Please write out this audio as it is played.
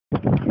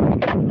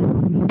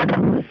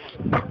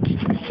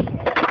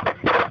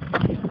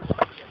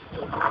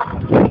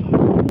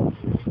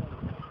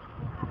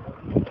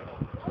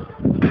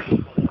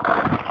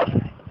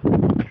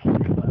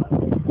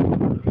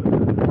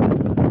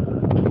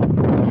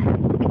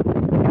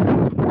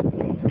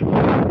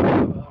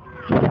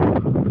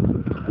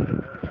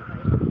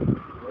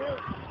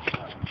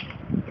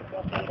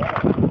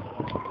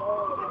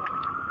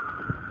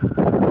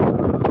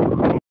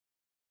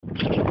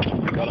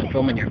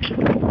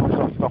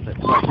it.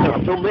 Right, so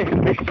I filmed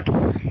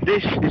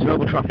this is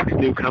VerbalTraffic's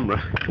new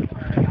camera.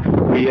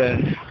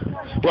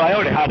 Well, I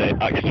already had it,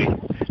 actually.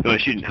 No,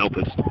 she didn't help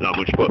us that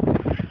much, but...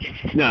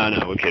 No,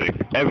 we're kidding.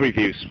 Every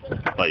view's,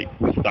 like,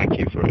 thank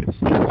you for it.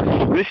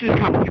 This is a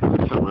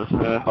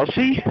camera. I'll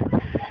see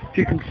if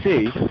you can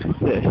see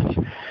this.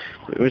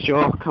 Where's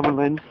your camera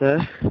lens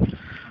there?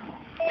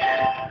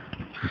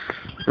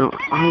 No,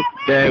 oh,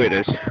 there it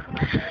is.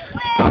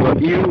 I've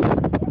got you...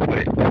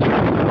 Wait,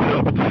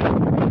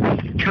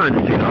 kind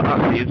of see that,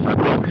 that's the inside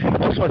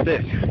block. Also like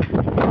this.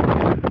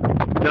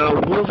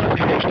 Now, we'll have a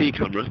HD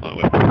camera. Oh,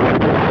 wait. We'll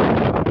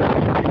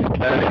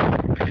have a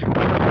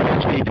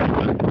HD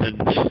camera, and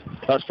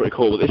that's pretty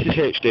cool, but this is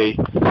HD,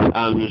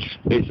 and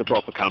it's a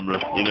proper camera,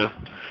 you know.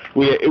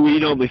 We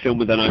normally film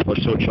with an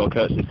iPod Touch or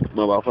Kurtz's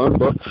mobile phone,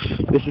 but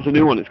this is a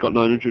new one. It's got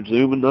 900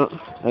 zoom and that,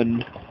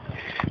 and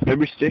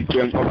memory stick. We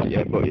haven't got it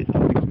yet, but I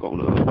think I've got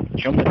one of those.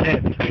 Jump the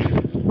tip.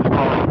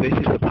 Oh, this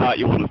is the part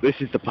you want. This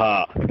is the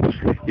part.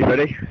 You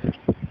ready?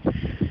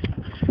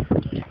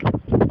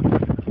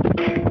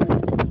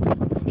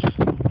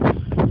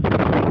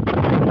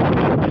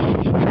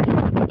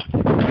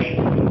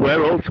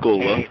 We're old school,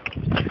 though.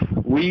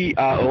 We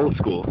are old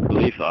school.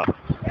 Believe that.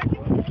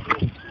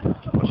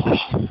 What's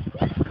this?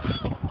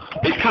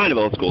 It's kind of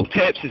old school.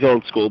 Tapes is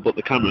old school, but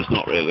the camera's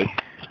not really.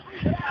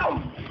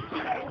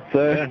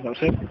 So, Yeah, that's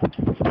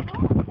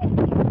it.